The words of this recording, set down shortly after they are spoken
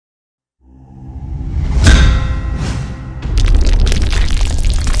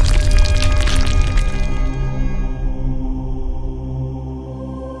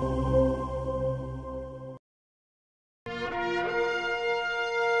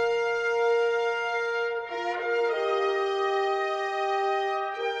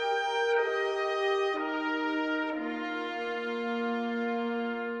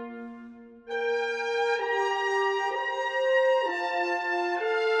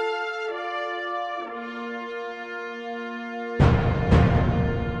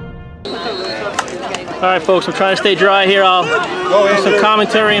Alright folks, I'm trying to stay dry here. I'll do some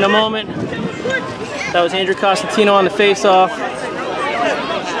commentary in a moment. That was Andrew Costantino on the face-off.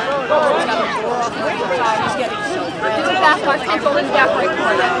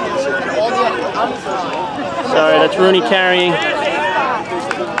 Sorry, that's Rooney carrying.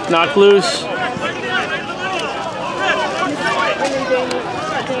 Knocked loose.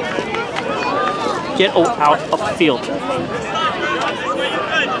 Get out of the field.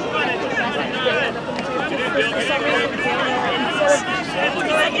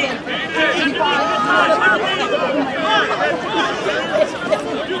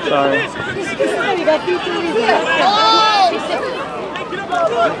 Sorry.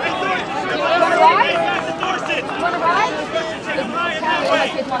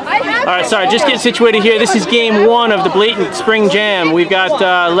 Alright, sorry, just get situated here. This is game 1 of the Blatant Spring Jam. We've got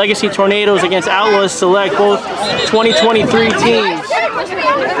Legacy Tornadoes against Outlaws Select, both 2023 teams.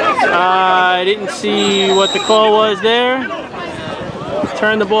 I didn't see what the call was there.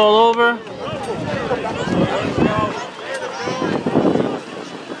 Turn the ball over.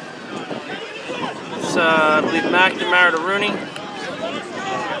 It's, I believe, McNamara to Rooney.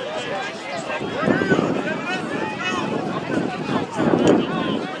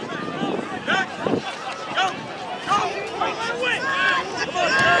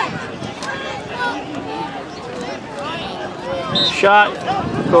 Shot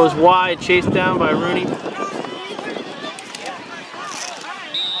goes wide, chased down by Rooney.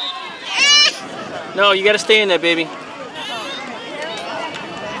 No, you got to stay in there, baby.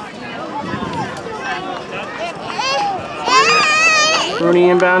 Rooney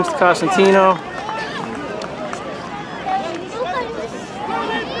inbounds to Costantino.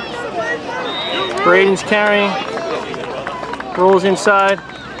 Braden's carrying. Rolls inside.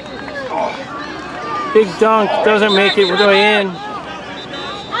 Big dunk, doesn't make it way in.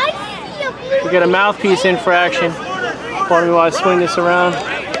 We got a mouthpiece infraction. Pardon me while I swing this around.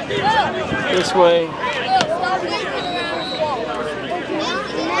 This way.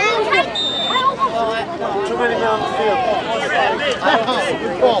 Too many men on the field.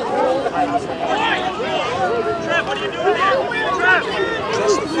 Trev, what are you doing now? Trev!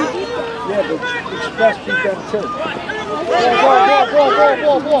 Yeah, but Express beat them too.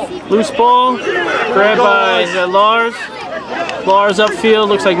 Loose ball, grabbed by Lars. Lars upfield,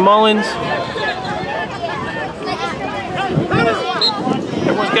 looks like Mullins.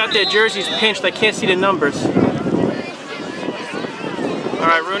 Everyone's got their jerseys pinched, I can't see the numbers.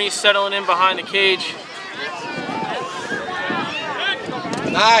 Alright, Rooney's settling in behind the cage.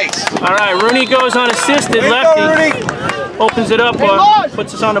 Nice. Alright, Rooney goes unassisted, lefty. Opens it up,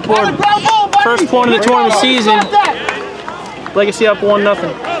 puts us on the board. First point of the tournament season. Legacy up 1-0.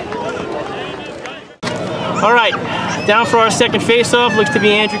 Alright, down for our second face-off. Looks to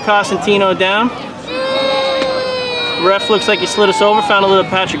be Andrew Costantino down. Ref looks like he slid us over, found a little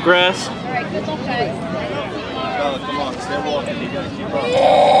patch of grass. Come on, stay walking. You gotta keep up.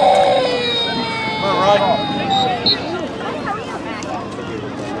 Come on, Rod.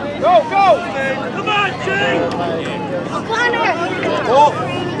 Go, go! Come on, Jame!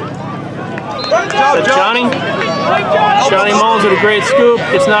 Is that Johnny? Johnny Mullins with a great scoop.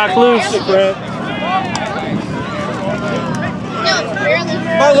 It's knocked loose. Come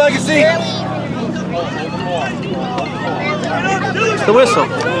on, Legacy. It's the whistle.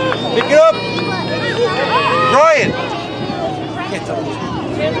 Pick it up. Ryan.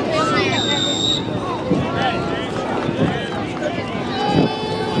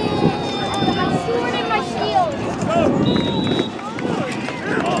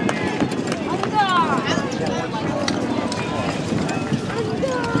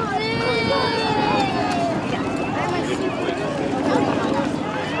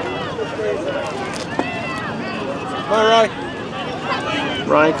 All right.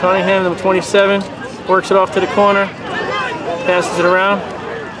 Ryan Cunningham, number 27, works it off to the corner, passes it around.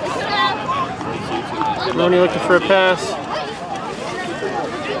 Rooney looking for a pass.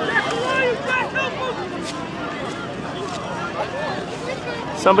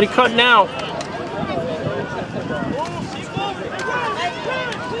 Somebody cutting out.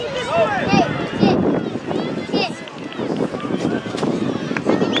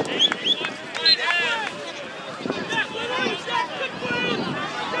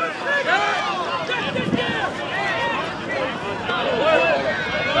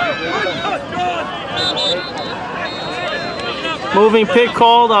 Moving pick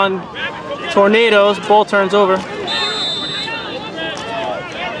called on Tornadoes. Ball turns over.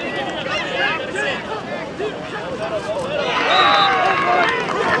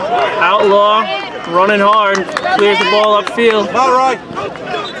 Outlaw running hard, clears the ball upfield. All right.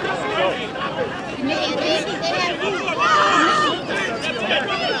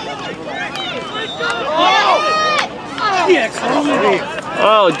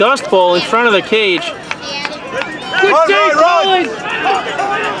 Oh, dust bowl in front of the cage. Good save, Colin!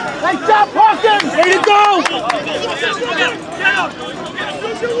 Nice job, Parkin! Way to go!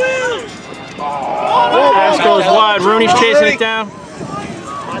 Pass goes wide. Rooney's chasing it down.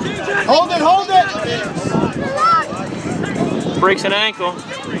 Hold it, hold it! Breaks an ankle.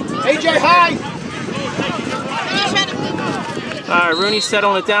 AJ, high! All right, Rooney's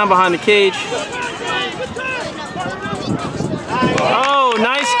settling it down behind the cage. Oh,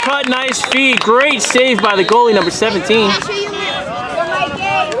 nice cut, nice feed. Great save by the goalie, number 17.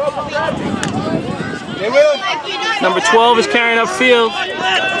 Number 12 is carrying upfield.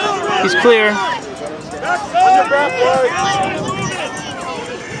 He's clear.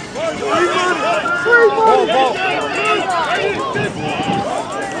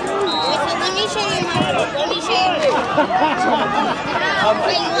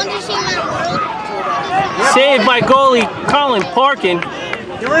 Saved by goalie Colin Parkin.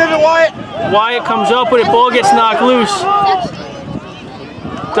 Get rid of it, Wyatt. Wyatt comes up with it, ball gets knocked loose.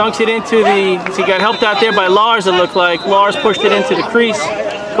 Dunks it into the, he got helped out there by Lars, it looked like. Lars pushed it into the crease.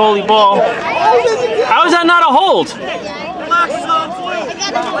 Goalie ball. How is that not a hold?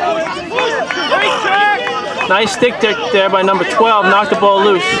 Nice stick there by number 12, knocked the ball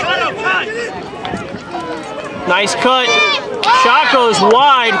loose. Nice cut. Shot goes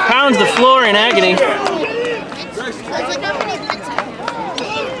wide, pounds the floor in agony.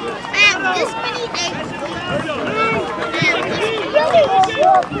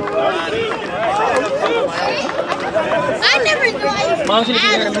 I never knew I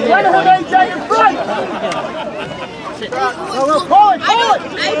had Call it, call it! I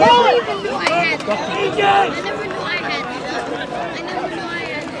never even knew I had that. I never knew I had that.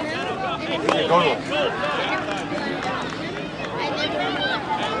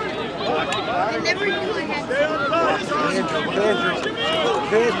 I never knew I had that. I never knew I had that.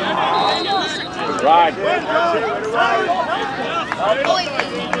 Right.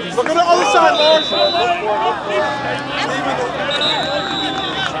 Look at the other side, Lars.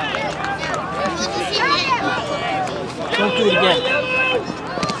 Don't do it again.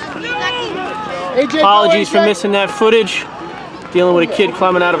 AJ, Apologies for missing that footage. Dealing with a kid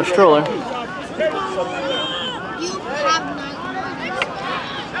climbing out of a stroller.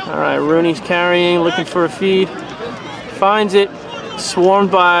 All right, Rooney's carrying, looking for a feed. Finds it, swarmed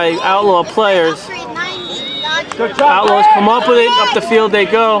by Outlaw players. Outlaws come up with it, up the field they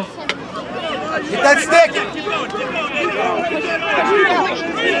go. Get that stick!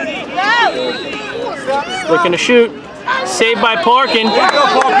 Looking to shoot. Saved by Parkin.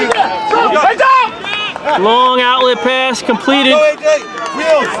 Long outlet pass completed.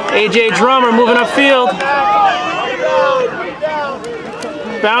 AJ Drummer moving upfield.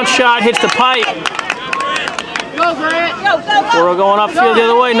 Bounce shot hits the pipe. We're going upfield the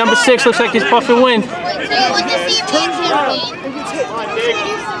other way. Number 6 looks like he's puffing wind.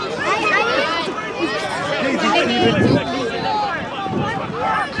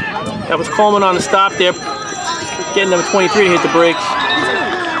 That was Coleman on the stop there. Getting number 23 to hit the brakes.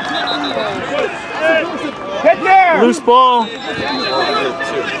 Loose ball.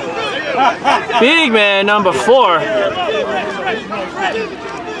 Big man, number 4.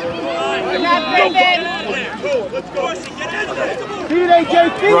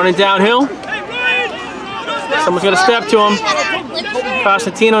 Running downhill. Someone's going to step to him.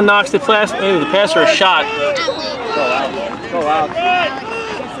 Costantino knocks the pass. Maybe the passer a shot. Go out.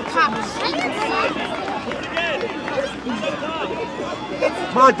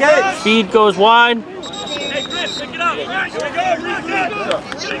 Come on, get it. Feed goes wide.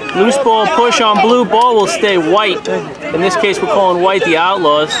 Loose ball push on blue. Ball will stay white. In this case, we're calling white the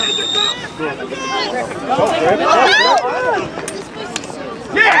Outlaws.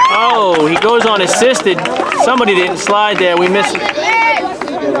 Oh, he goes unassisted. Somebody didn't slide there. We missed it.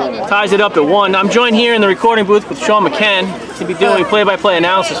 Ties it up at 1. I'm joined here in the recording booth with Sean McCann. He'll be doing play-by-play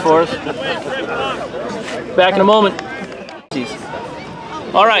analysis for us. Back in a moment.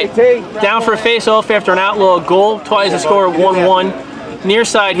 All right, down for a face-off after an Outlaw goal. Ties the score at 1-1. Near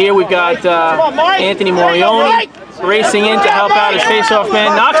side here, we've got Anthony Morioni racing in to help out his face-off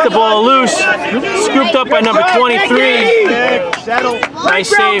man. Knocks the ball loose. Scooped up by number 23. Nice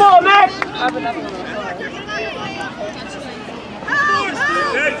save.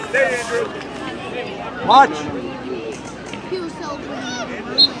 Watch.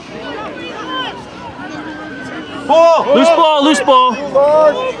 Loose ball, loose ball.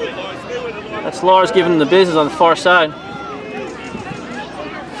 That's Lars giving him the business on the far side.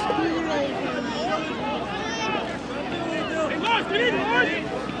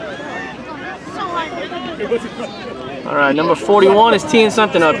 All right, number 41 is teeing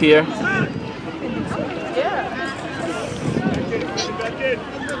something up here. Good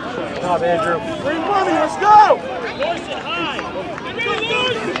job, Andrew. Bring money, let's go!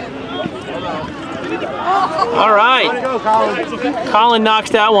 All right. Way to go, Colin. Colin knocks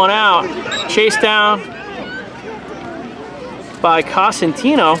that one out. Chased down by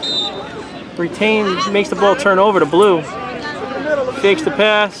Cosentino. Makes the ball turn over to Blue. Fakes the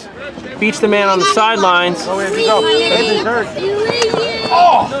pass. Beats the man on the sidelines. Go, Andrew, go. Andrew's hurt.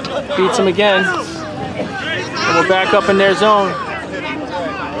 Beats him again. And we're back up in their zone.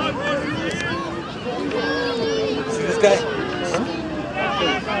 See this guy?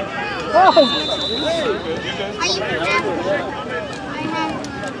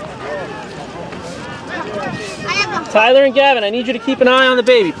 Tyler and Gavin, I need you to keep an eye on the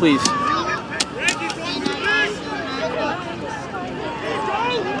baby, please.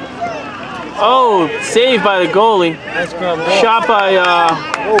 Oh, saved by the goalie. Shot by,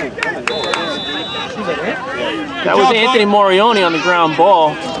 that was Anthony Morioni on the ground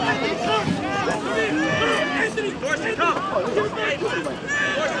ball.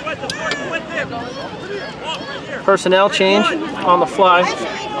 Personnel change on the fly.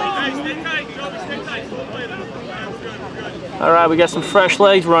 All right, we got some fresh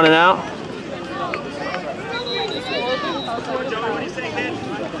legs running out.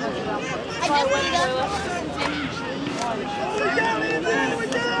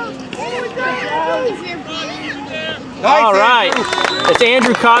 All right, it's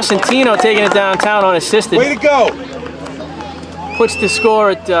Andrew Cosentino taking it downtown unassisted. Way to go! Puts the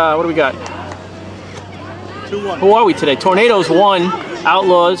score at, what do we got? 2-1. Who are we today? Tornadoes 1,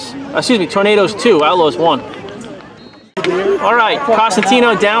 Outlaws, excuse me, Tornadoes 2, Outlaws 1. All right,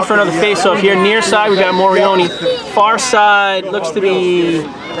 Cosentino down for another face-off here. Near side, we got Morioni. Far side looks to be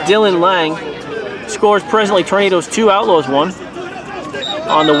Dylan Lang. Scores presently Tornadoes 2, Outlaws 1.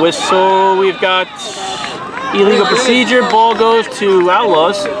 On the whistle, we've got illegal procedure. Ball goes to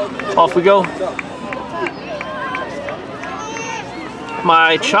Outlaws. Off we go.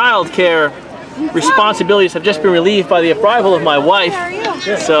 My child care responsibilities have just been relieved by the arrival of my wife.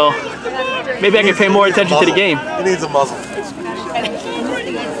 So maybe I can pay more attention to the game. He needs a muzzle.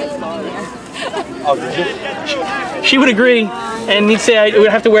 Oh, did you? She would agree, and he'd say I would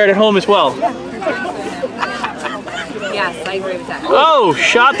have to wear it at home as well. Yes, I agree with that. Oh,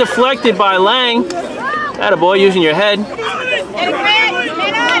 shot deflected by Lang. Attaboy, using your head.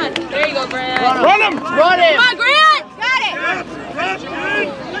 There you go, Grant. Run him! Run him! Come on, Grant! Got it!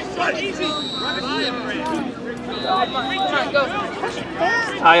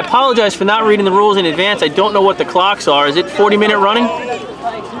 I apologize for not reading the rules in advance. I don't know what the clocks are. Is it 40-minute running?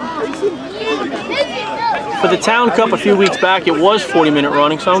 For the Town Cup a few weeks back, it was 40-minute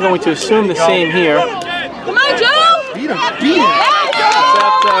running, so I'm going to assume the same here. Come on, Joe! Beat him! Beat him!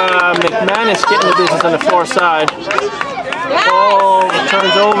 Got McManus getting the business on the far side. Ball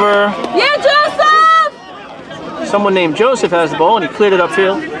turns over. Yeah, Joseph! Someone named Joseph has the ball, and he cleared it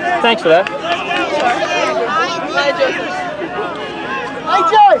upfield. Thanks for that.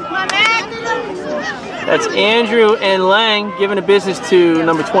 That's Andrew and Lang giving the business to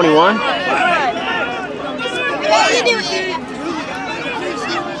number 21.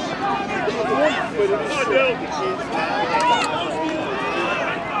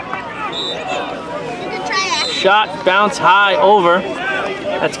 Shot, bounce high over.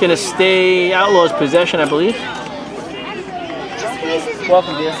 That's going to stay Outlaws' possession, I believe.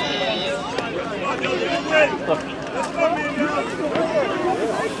 Welcome, dear. Look.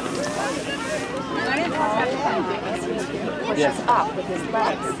 Yeah.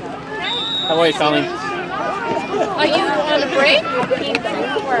 How are you, Colleen? Are you on a break? No,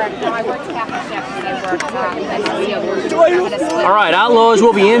 I worked half a shift. All right, Outlaws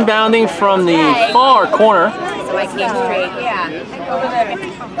will be inbounding from the far corner. So I came straight, yeah.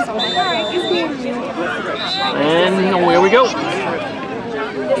 And where we go.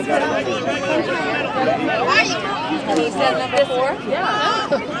 He said that before? Yeah.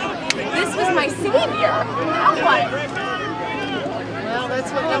 This was my savior. Well,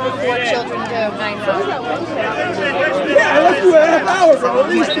 that's what number 4 children do. I know. Yeah, let's do a half hour, bro. At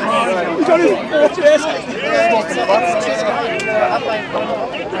least. We got his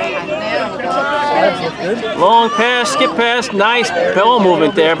Long pass, skip pass, nice ball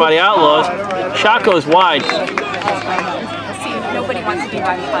movement there by the Outlaws. Shot goes wide. Nobody wants to be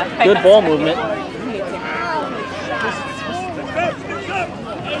by the Good ball movement.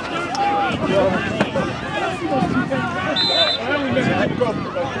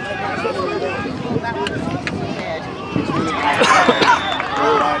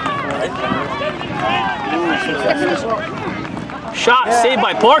 Shot saved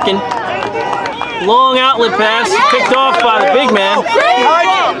by Parkin. Long outlet pass picked off by the big man.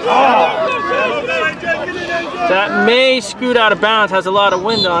 That may scoot out of bounds. Has a lot of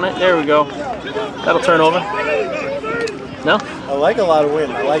wind on it. There we go. That'll turn over. No? I like a lot of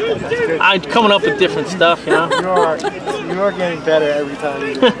wind. I like that. That's good. I'm coming up with different stuff, you know. You are getting better every time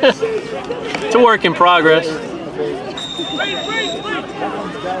you do it. It's a work in progress.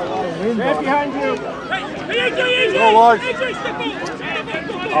 Right behind you. Go, Lars.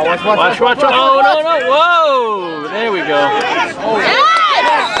 Oh, watch. Watch. Oh, no. Whoa. There we go.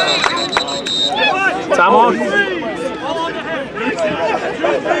 Time off.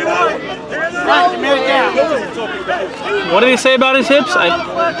 What did he say about his hips?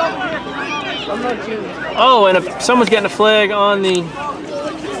 Oh, and someone's getting a flag on the...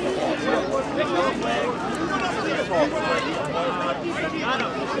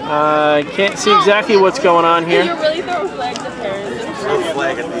 I can't see exactly what's going on here. You really throw flags at parents?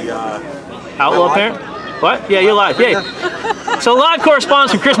 Flag at the Outlaw parent? What? Yeah, you're live. Yay. So live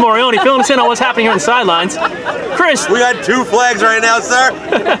correspondence from Chris Morioni filling us in on what's happening here on the sidelines. Chris. We got 2 flags right now, sir.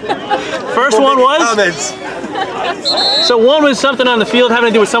 First one was? Comments. So one was something on the field having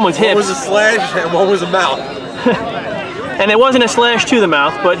to do with someone's hips. One was a slash and one was a mouth. And it wasn't a slash to the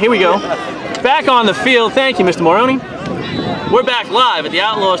mouth, but here we go. Back on the field. Thank you, Mr. Moroni. We're back live at the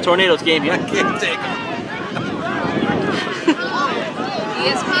Outlaws Tornadoes game here. I can't take it.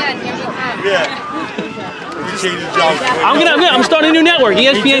 ESPN, here we come. Yeah. You changed the job. I'm starting a new network,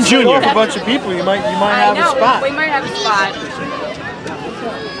 ESPN Junior. A bunch of people, you might have a spot. We might have a spot.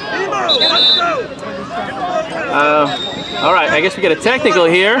 All right, I guess we got a technical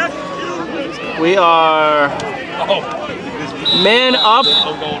here. We are man up.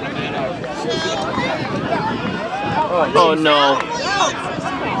 Oh no.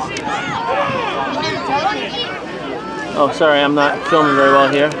 Oh, sorry, I'm not filming very well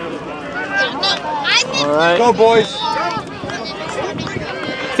here. All right. Go, boys.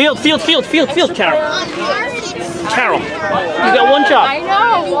 Field, Carol. Carol, you got one job. I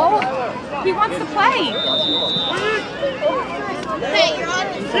know. Well, he wants to play.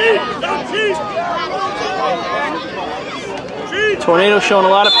 Tornado showing a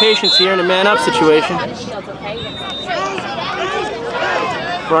lot of patience here in a man-up situation.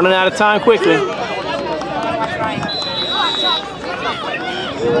 Running out of time quickly.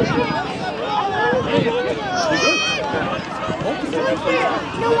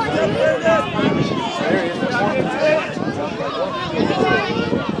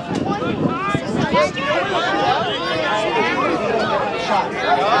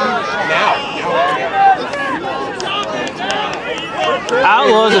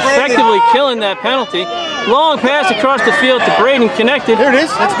 Outlaws effectively killing that penalty. Long pass across the field to Braden, connected. There it is.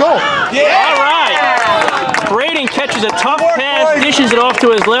 Let's go. All right. Braden catches a tough pass, dishes it off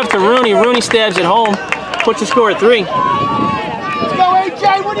to his left to Rooney. Rooney stabs it home, puts the score at 3. Let's go,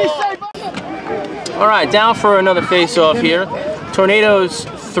 AJ. What do you say? All right, down for another face-off here. Tornadoes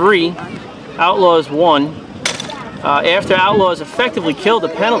 3, Outlaws 1. After Outlaws effectively killed the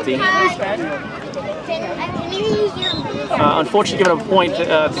penalty. Unfortunately, giving him a point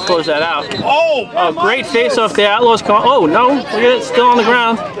to close that out. Oh, great face-off there. Outlaws come. Oh no! Look at it, still on the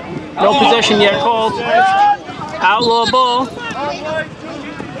ground. No possession yet called. Outlaw ball.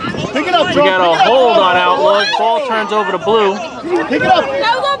 Pick it up, We got a hold on Outlaws. Ball turns over to Blue. Pick it up.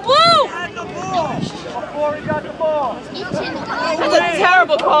 Outlaw Blue! That's a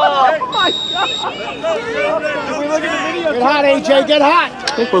terrible call. Get hot, AJ. Get hot.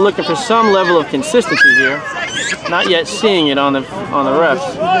 I think we're looking for some level of consistency here. Not yet seeing it on the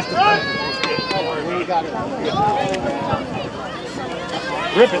refs.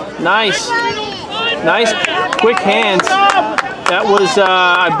 Nice quick hands. That was,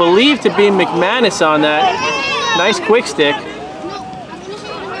 I believe, to be McManus on that. Nice quick stick.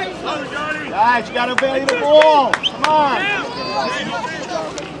 Guys, you gotta value the ball. Come on.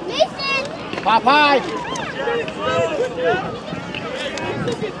 Pop high.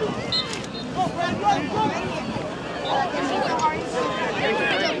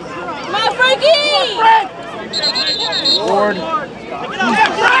 Come on, Frankie! Ward.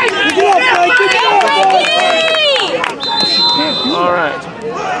 All right.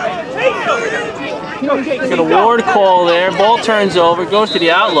 Got a Ward call there. Ball turns over. Goes to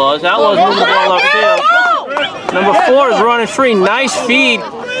the Outlaws. Outlaws moving the ball upfield. Number 4 is running free. Nice feed.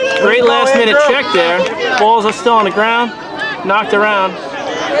 Great last minute check there. Balls are still on the ground. Knocked around.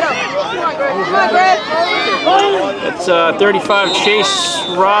 It's 35 Chase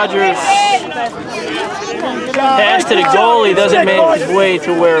Rogers. Pass to the goalie doesn't make its way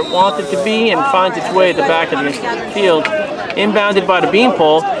to where it wanted to be and finds its way at the back of the field. Inbounded by the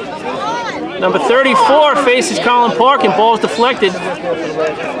beanpole. Number 34 faces Colin Parkin. Ball's deflected.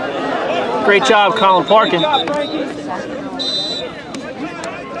 Great job, Colin Parkin.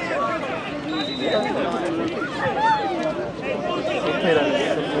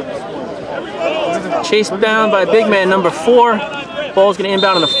 Chased down by big man number 4. Ball's going to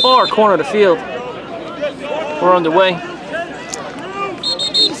inbound in the far corner of the field. We're underway.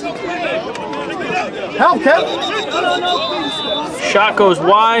 Help, Kev! Shot goes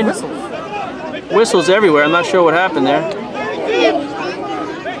wide. Whistles everywhere. I'm not sure what happened there.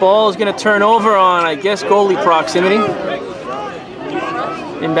 Ball is going to turn over on, I guess, goalie proximity.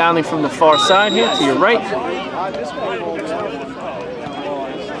 Inbounding from the far side here to your right.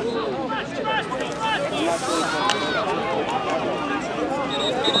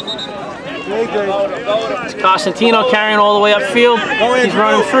 It's Costantino carrying all the way upfield. He's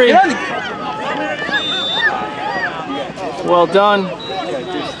running free. Well done.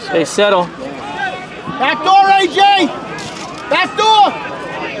 They settle. Back door, AJ! Back door!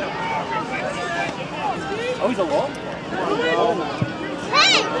 Oh, he's alone?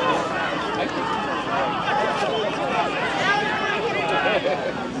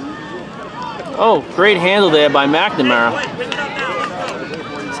 Oh, great handle there by McNamara.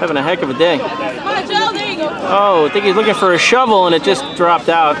 He's having a heck of a day. Oh, I think he's looking for a shovel and it just dropped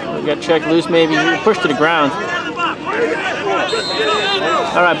out. Got checked loose maybe. He pushed to the ground.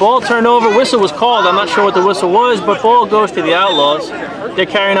 All right, ball turned over. Whistle was called. I'm not sure what the whistle was, but ball goes to the Outlaws. They're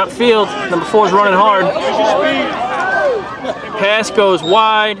carrying upfield. Number 4 is running hard. Pass goes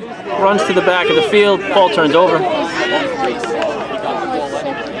wide, runs to the back of the field. Ball turns over.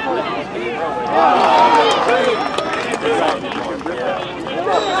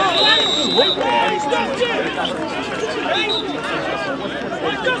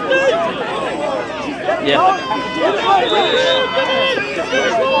 Yeah.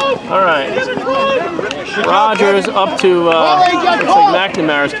 All right. Rogers up to looks like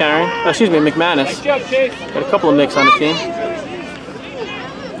McNamara's carrying. Excuse me, McManus. Got a couple of mix on the team.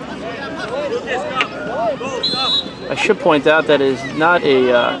 I should point out that it is not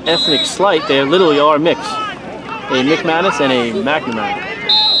a ethnic slight. They literally are mixed. A McManus and a McNamara.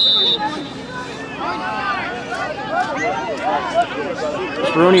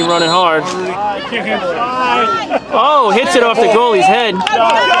 Rooney running hard. Oh, hits it off the goalie's head. Come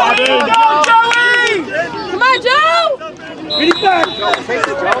on, Joe! Get it back! Go,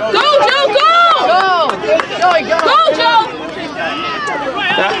 Joe, go! Go, Joe!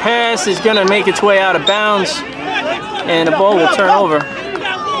 That pass is going to make its way out of bounds, and the ball will turn over.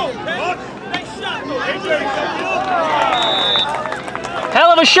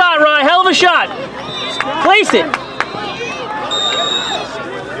 Hell of a shot, Ryan. Hell of a shot. Place it.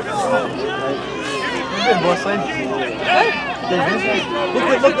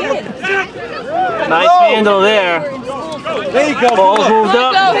 Nice handle there. There you go. Ball's moved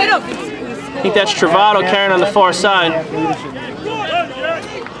up. Go, hit him! I think that's Travato carrying on the far side.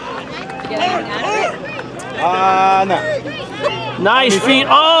 No. Nice feet.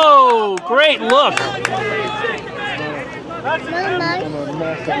 Oh, great look.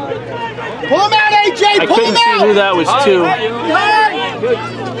 Pull him out, AJ! I Pull couldn't him see out! who that was to.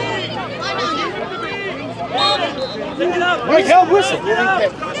 Mike, help whistle.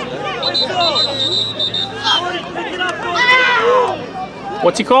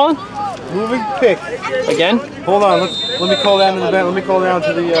 What's he calling? Moving pick. Again? Hold on, let me call down to the bench. Let me call down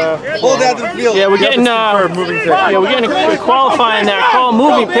to the hold down to the field. Yeah, we're getting moving pick. yeah, we're getting a qualifying there. Call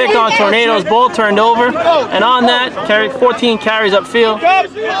moving pick on Tornadoes. Ball turned over, and on that, 14 carries upfield.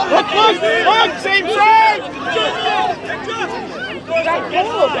 Same side.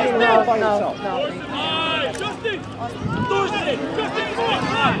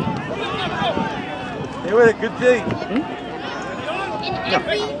 They were a good team.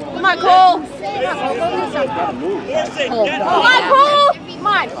 Come on, Cole! Come on, Cole! Come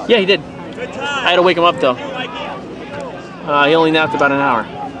on! Yeah, he did. I had to wake him up though. He only napped about an hour.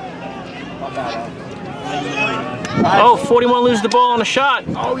 Oh, 41 loses the ball on a shot.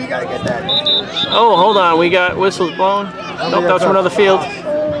 Oh, you gotta get that. Oh, hold on. We got whistles blown. Nope, that's from another field.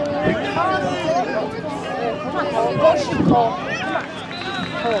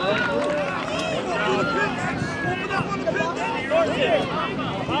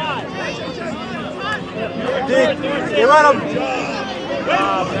 Dick, get at him.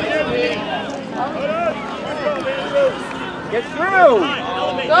 Get through.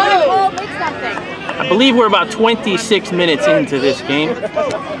 Go! Make something. I believe we're about 26 minutes into this game.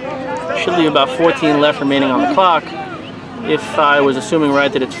 Should leave about 14 left remaining on the clock, if I was assuming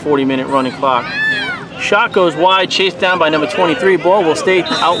right that it's 40-minute running clock. Shot goes wide, chased down by number 23. Ball will stay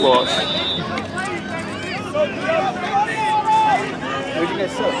Outlaws.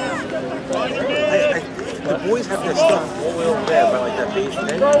 The boys have their stuff all the way over there by like that base thing.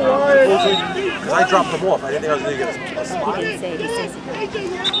 Because I dropped them off. I didn't think I was going to get a spot. He didn't say. He says he did.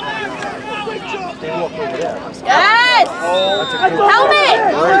 They walked over there. Yes! Helmet!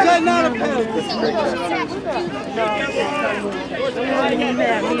 Why is that not a penalty?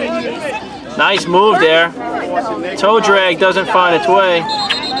 Nice move there. Toe drag doesn't find its way.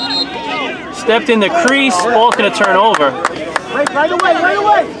 Stepped in the crease, ball's going to turn over. Right away, right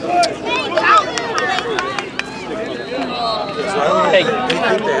away! Hey, They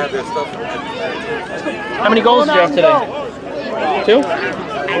think they have their stuff. how many goals did you have today? 2?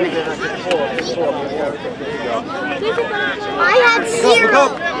 I had 0.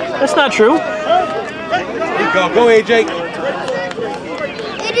 That's not true. There you go. Go, AJ.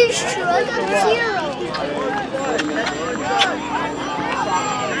 It is true. I got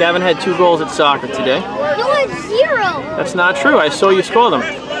 0. Gavin had 2 goals at soccer today. You had 0. That's not true. I saw you score them. I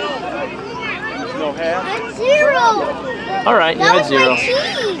had 0. All right, you That had was 0. my team.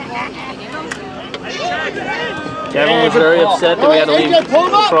 Gavin was very upset that we had to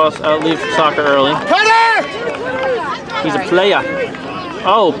leave soccer early. He's a player.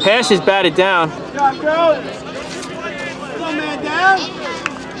 Oh, pass is batted down.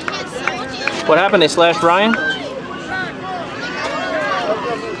 What happened? They slashed Ryan?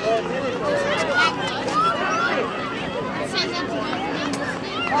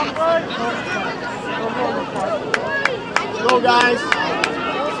 Go, guys.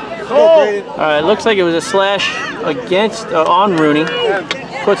 All right, looks like it was a slash against on Rooney.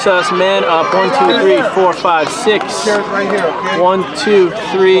 Puts us men up 1, 2, 3, 4, 5, 6. 1, 2,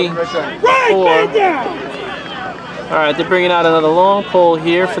 3, 4. All right, they're bringing out another long pole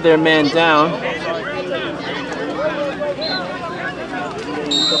here for their man down.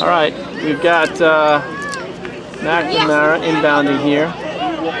 All right, we've got McNamara inbounding here.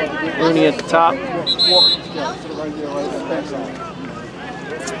 Rooney at the top.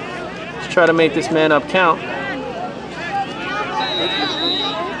 Let's try to make this man up count.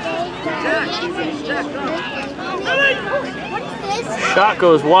 Shot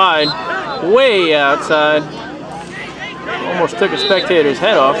goes wide, way outside. Almost took a spectator's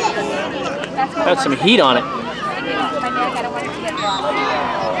head off. Had some heat on it.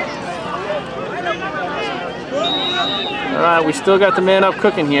 All right, we still got the man up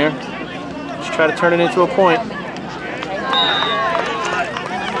cooking here. Let's try to turn it into a point.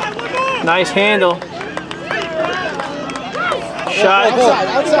 Nice handle. Shot.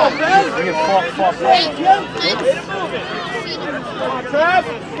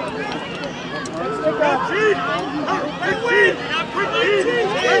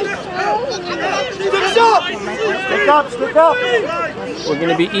 Stick up. We're going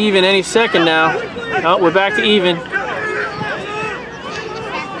to be even any second now. Oh, we're back to even.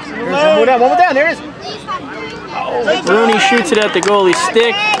 One more down, there it is. Rooney shoots it at the goalie's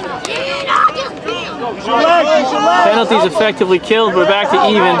stick. Penalty's effectively killed. We're back to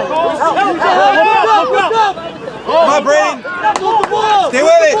even. Come on, Brayden. Stay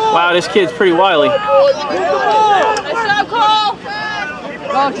with it. Wow, this kid's pretty wily.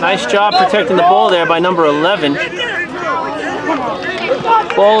 Nice job protecting the ball there by number 11.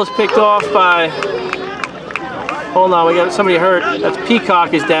 Ball is picked off by... Hold on, we got somebody hurt. That's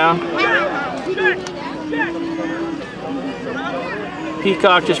Peacock is down.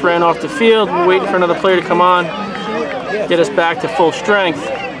 Peacock just ran off the field. We're waiting for another player to come on, get us back to full strength.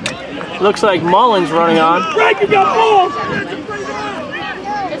 Looks like Mullen's running on.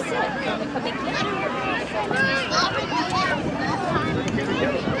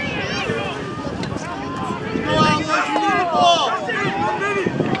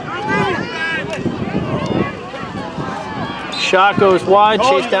 Shot goes wide,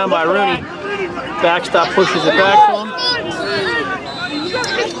 chased down by Rooney. Backstop pushes it back to him.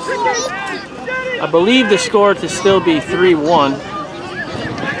 I believe the score to still be 3-1.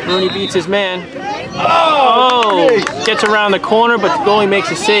 Rooney beats his man. Oh! Gets around the corner, but the goalie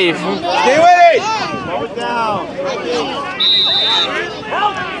makes a save. Stay with it.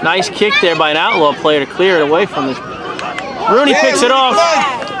 Nice kick there by an Outlaw player to clear it away from this. Rooney picks it off.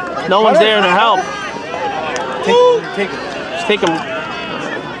 No one's there to help. Just take him.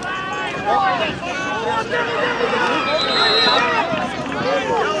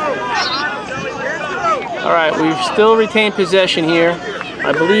 All right, we've still retained possession here.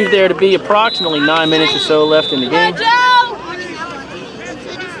 I believe there to be approximately 9 minutes or so left in the game.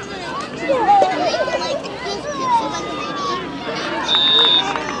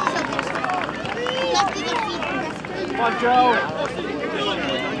 Joe.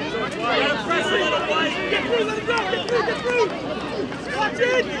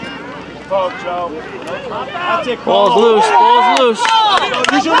 Oh, Joe. That's it, Ball's loose, ball's loose.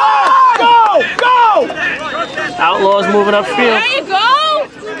 Use your legs. Go! Go! Outlaws moving upfield. There you go.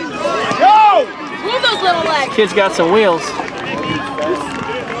 Go! Move those little legs. Kid's got some wheels.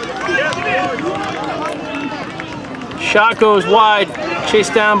 Shot goes wide,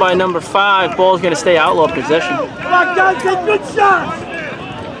 chased down by number 5. Ball's going to stay Outlaw possession. Come on, guys, take good shots.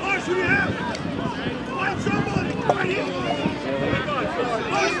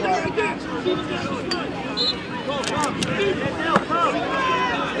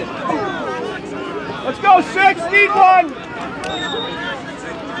 Let's go, 6. Need one.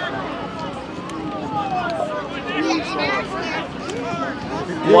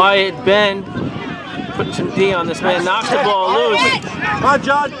 Wyatt Ben putting some D on this man, knocks the ball loose. Come on,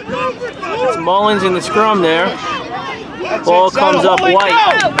 John. It's Mullins in the scrum there. Ball comes up White.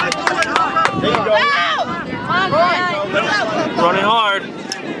 There you go. Running hard.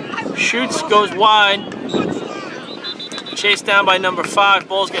 Shoots, goes wide. Chased down by number 5.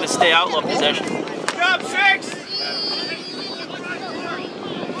 Ball's going to stay Outlaw possession. Good job, 6.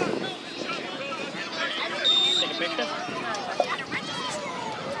 Take a picture.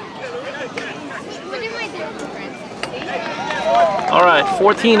 All right,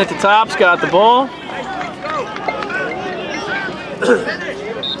 14 at the top's got the ball.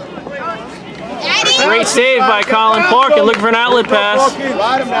 Great save by Colin Parkin, looking for an outlet pass.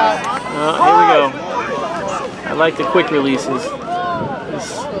 Ride him now. Here we go. I like the quick releases.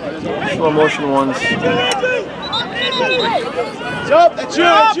 These slow motion ones. Up, that's you,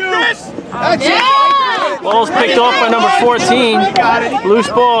 that's you. That's it. Ball's picked off by number 14. Loose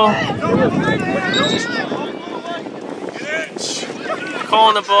ball.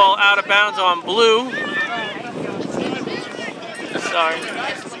 Calling the ball out of bounds on blue. Sorry.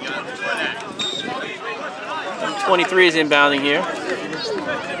 23 is inbounding here.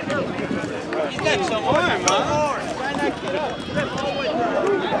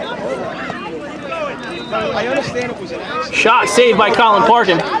 I understand it was an accident. Shot saved by Colin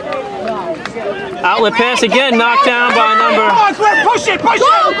Parkin. Outlet pass again, knocked down by number. Come on, Greg, push it, push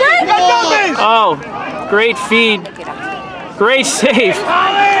it. Oh, great feed. Great save.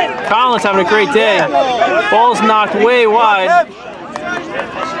 Colin's having a great day. Ball's knocked way wide.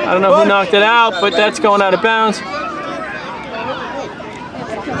 I don't know who knocked it out, but that's going out of bounds.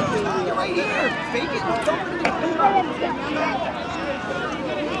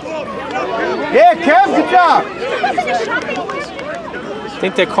 Yeah, Kev, good job. I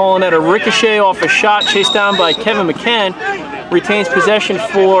think they're calling that a ricochet off a shot chased down by Kevin McCann. Retains possession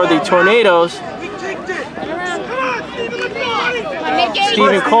for the Tornadoes.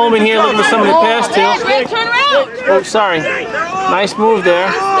 Stephen Coleman here looking for somebody to pass to. Turn around. Oh, sorry. Nice move there.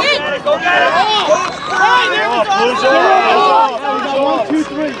 1, 2,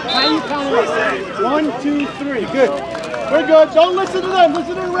 3. How you count it? 1, 2, 3. Good. We're good. Don't listen to them.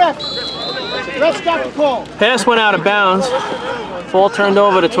 Listen to the ref. The ref's got the call. Pass went out of bounds. Ball turned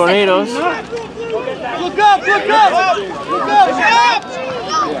over to Tornadoes. Look up. Look up. Look up.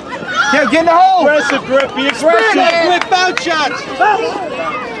 Get in the hole. Aggressive grip. Be aggressive. Grip bounce shots.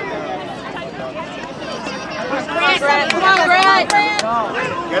 Come on, Brad.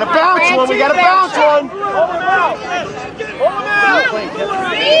 Got a bounce one. We got a bounce one.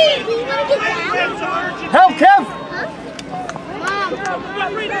 Help, Kev.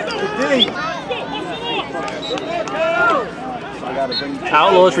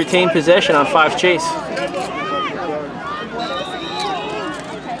 Outlaws retain possession on 5 chase.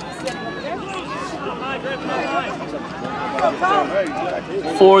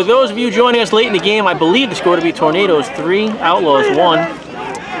 For those of you joining us late in the game, I believe the score to be Tornadoes 3, Outlaws 1.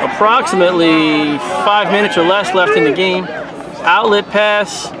 Approximately 5 minutes or less left in the game. Outlet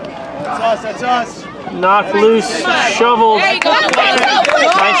pass. That's us. Knocked loose, shoveled.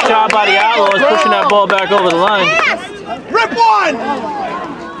 Nice job by the Outlaws pushing that ball back over the line. Rip one!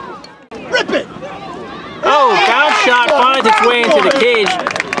 Rip it! Oh, bounce shot finds its way into the cage.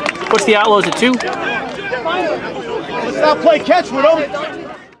 Puts the Outlaws at 2. Let's not play catch with them.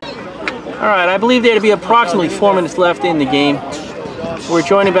 All right, I believe there to be approximately 4 minutes left in the game. We're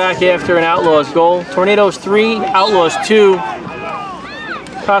joining back after an Outlaws goal. Tornadoes 3, Outlaws 2.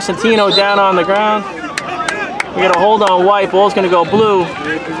 Costantino down on the ground. We got a hold on White. Ball's going to go blue.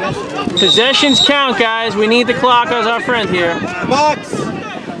 Possessions count, guys. We need the clock as our friend here. Box.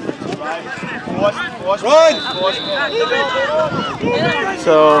 Run.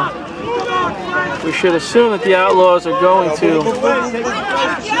 So We should assume that the Outlaws are going to.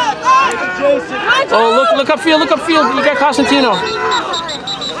 Oh, look upfield, look upfield. You got Cosentino.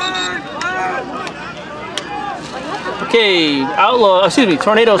 Okay,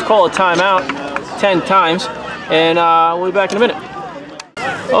 Tornadoes call a timeout 10 times, and we'll be back in a minute.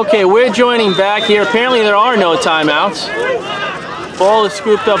 Okay, we're joining back here. Apparently there are no timeouts. Ball is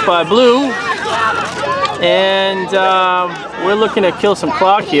scooped up by Blue, and we're looking to kill some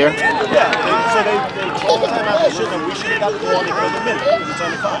clock here. Yeah, so they called a timeout. They shouldn't have. We should have got the ball in for the minute because it's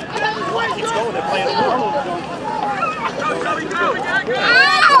on the clock. Keeps going. They're playing it normal.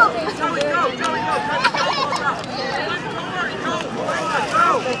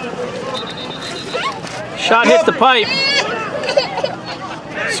 Shot hit the pipe.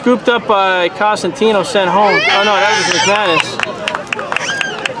 Scooped up by Cosentino, sent home. Oh no, that was McManus.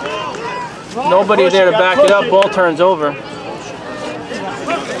 Nobody there to back it up. Ball turns over. How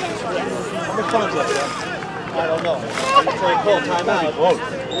many times left? I don't know. So they call timeout.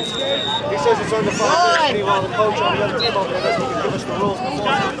 He says it's under 5 minutes. Meanwhile, the coach on the other team over there doesn't even give us the rules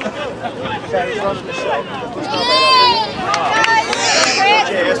before. He's running the show.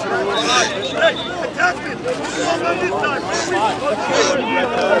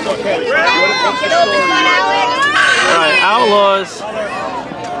 Alright, Outlaws.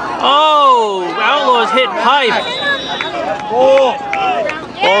 Oh! Outlaws hit pipe.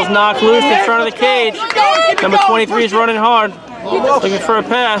 Ball's knocked loose in front of the cage. Number 23 is running hard. Looking for a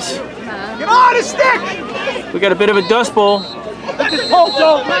pass. Get on his stick! We got a bit of a dust bowl.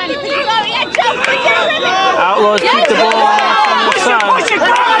 Outlaws keep the ball on the side.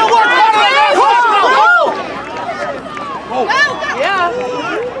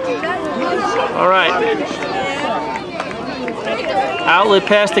 Alright. Outlet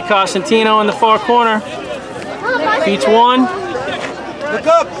pass to Cosentino in the far corner. Beats one. Look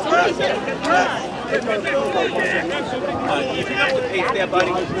up!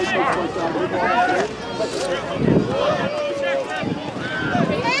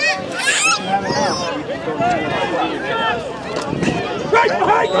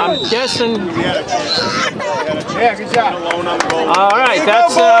 I'm guessing. Yeah, good job. All right,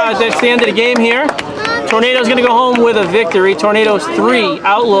 that's the end of the game here. Tornado's going to go home with a victory. Tornadoes 3,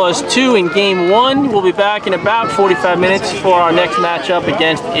 Outlaws 2 in game 1. We'll be back in about 45 minutes for our next matchup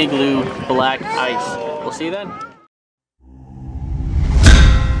against Igloo Black Ice. We'll see you then.